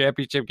NFC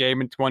Championship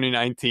game in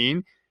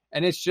 2019.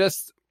 And it's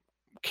just,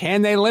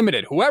 can they limit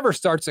it? Whoever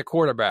starts a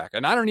quarterback.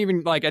 And I don't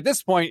even, like, at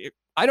this point,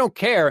 I don't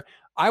care.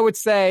 I would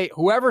say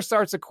whoever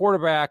starts a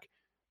quarterback,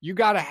 you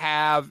got to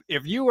have,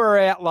 if you are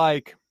at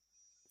like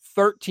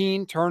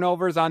 13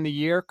 turnovers on the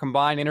year,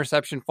 combined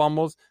interception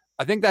fumbles,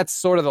 I think that's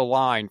sort of the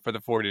line for the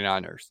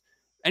 49ers.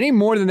 Any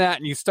more than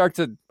that,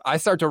 and I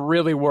start to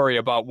really worry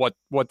about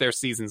what their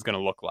season's going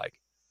to look like.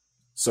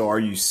 So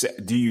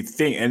do you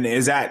think, and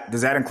does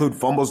that include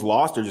fumbles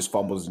lost or just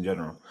fumbles in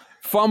general?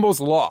 Fumbles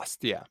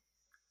lost, yeah.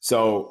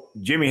 So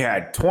Jimmy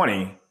had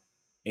 20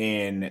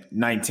 in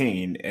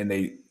 19, and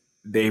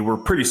they were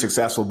pretty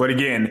successful. But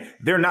again,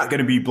 they're not going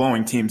to be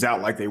blowing teams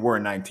out like they were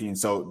in 19.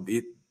 So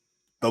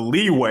the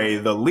leeway,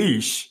 the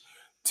leash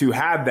to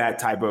have that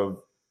type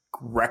of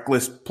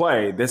reckless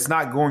play, that's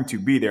not going to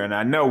be there. And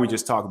I know we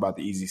just talked about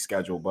the easy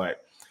schedule, but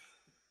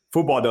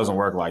football doesn't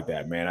work like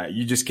that, man.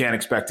 You just can't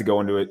expect to go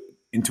into an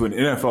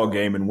NFL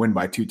game and win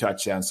by 2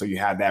 touchdowns. So you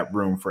have that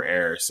room for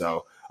error.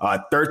 So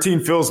 13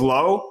 feels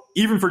low.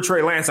 Even for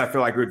Trey Lance, I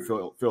feel like it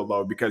would feel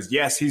low because,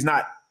 yes, he's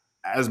not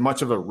as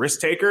much of a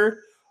risk taker.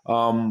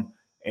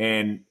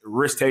 And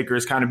risk taker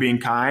is kind of being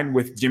kind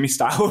with Jimmy's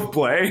style of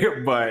play.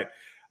 But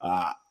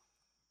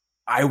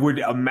I would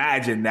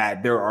imagine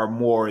that there are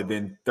more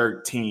than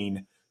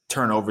 13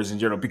 turnovers in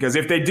general, because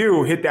if they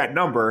do hit that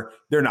number,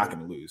 they're not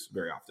going to lose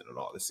very often at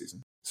all this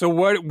season. So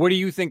what do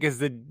you think is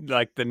the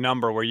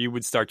number where you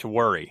would start to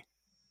worry?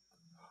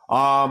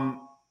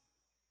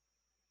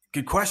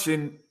 Good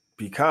question,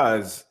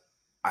 because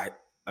I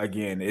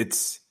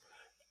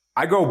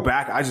go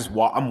back.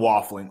 I'm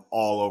waffling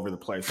all over the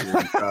place here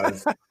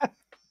because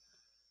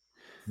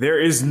there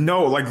is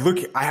no look.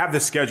 I have the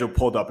schedule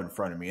pulled up in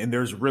front of me, and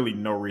there's really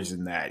no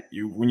reason that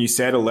when you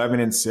said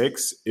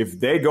 11-6, if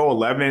they go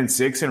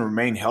 11-6 and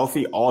remain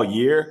healthy all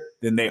year,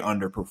 then they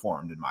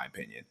underperformed, in my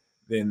opinion.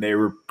 Then they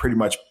were pretty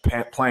much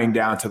playing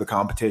down to the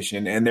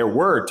competition, and there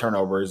were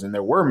turnovers and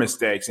there were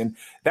mistakes, and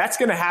that's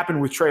going to happen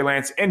with Trey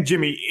Lance and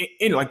Jimmy.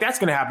 That's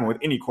going to happen with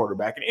any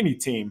quarterback and any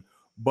team.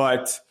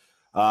 But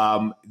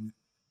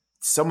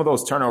some of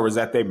those turnovers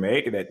that they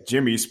make, that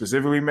Jimmy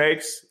specifically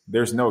makes,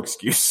 there's no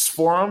excuse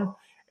for them,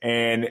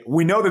 and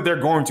we know that they're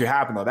going to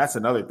happen. Though that's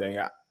another thing,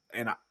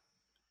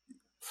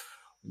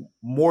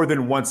 more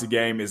than once a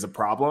game is a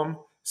problem.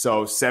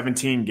 So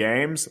 17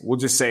 games, we'll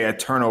just say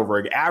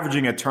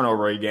averaging a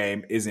turnover a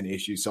game is an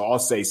issue. So I'll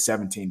say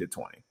 17-20.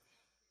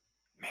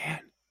 Man,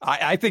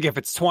 I think if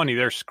it's 20,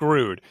 they're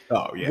screwed.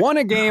 Oh yeah, one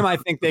a game, I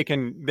think they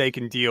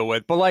can deal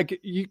with. But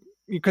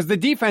because the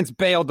defense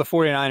bailed the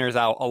 49ers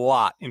out a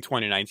lot in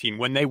 2019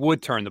 when they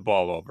would turn the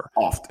ball over.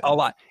 Often. A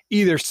lot.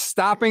 Either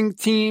stopping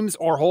teams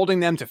or holding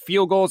them to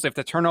field goals if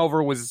the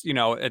turnover was,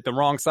 at the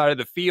wrong side of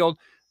the field.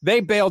 They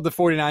bailed the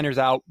 49ers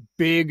out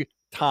big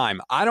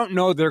time. I don't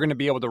know they're going to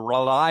be able to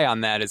rely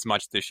on that as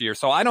much this year.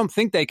 So I don't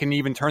think they can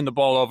even turn the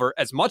ball over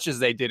as much as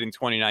they did in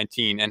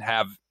 2019 and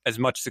have as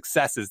much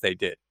success as they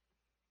did.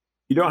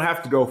 You don't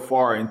have to go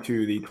far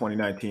into the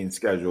 2019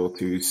 schedule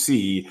to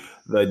see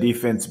the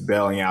defense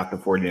bailing out the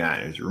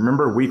 49ers.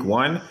 Remember week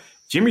 1,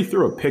 Jimmy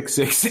threw a pick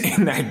 6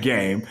 in that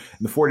game,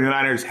 and the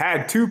 49ers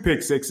had 2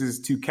 pick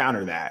 6s to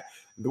counter that.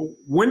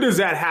 When does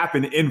that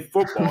happen in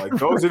football?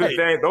 Those are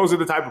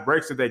the type of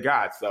breaks that they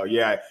got. So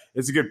yeah,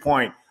 it's a good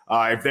point.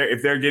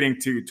 If they're getting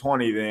to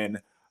 20,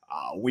 then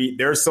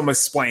there's some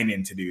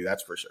explaining to do.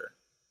 That's for sure.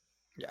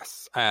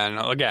 Yes, and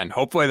again,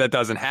 hopefully that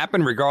doesn't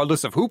happen,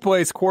 regardless of who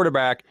plays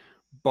quarterback.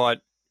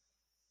 But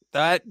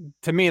that,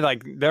 to me,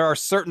 there are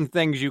certain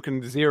things you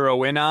can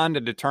zero in on to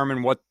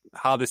determine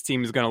how this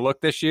team is going to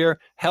look this year.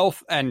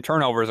 Health and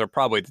turnovers are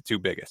probably the 2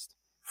 biggest.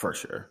 For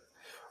sure.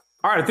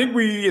 All right, I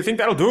think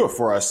that'll do it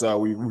for us.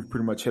 We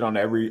pretty much hit on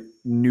every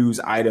news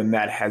item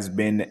that has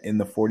been in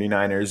the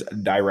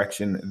 49ers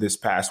direction this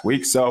past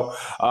week. So,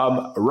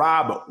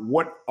 Rob,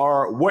 what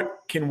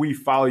can we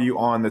follow you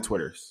on the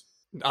Twitters?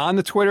 On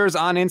the Twitters,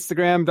 on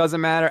Instagram,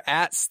 doesn't matter,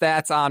 at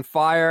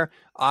StatsOnFire.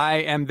 I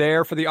am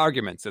there for the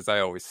arguments, as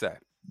I always say.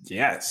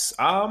 Yes,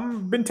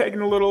 been taking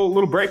a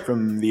little break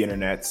from the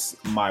internets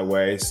my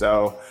way,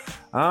 so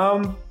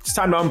it's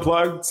time to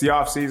unplug. It's the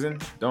off season.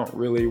 Don't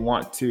really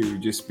want to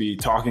just be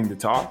talking to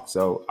talk,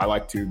 so I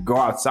like to go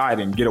outside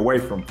and get away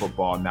from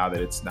football now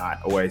that it's not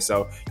away.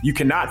 So you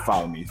cannot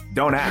follow me.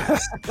 Don't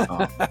ask.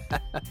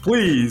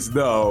 Please,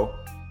 though,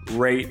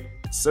 rate,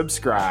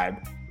 subscribe,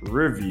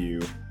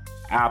 review,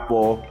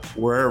 Apple,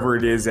 wherever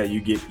it is that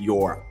you get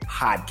your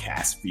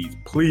podcast feeds.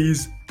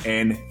 Please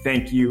and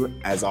thank you,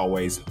 as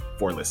always,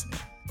 for listening.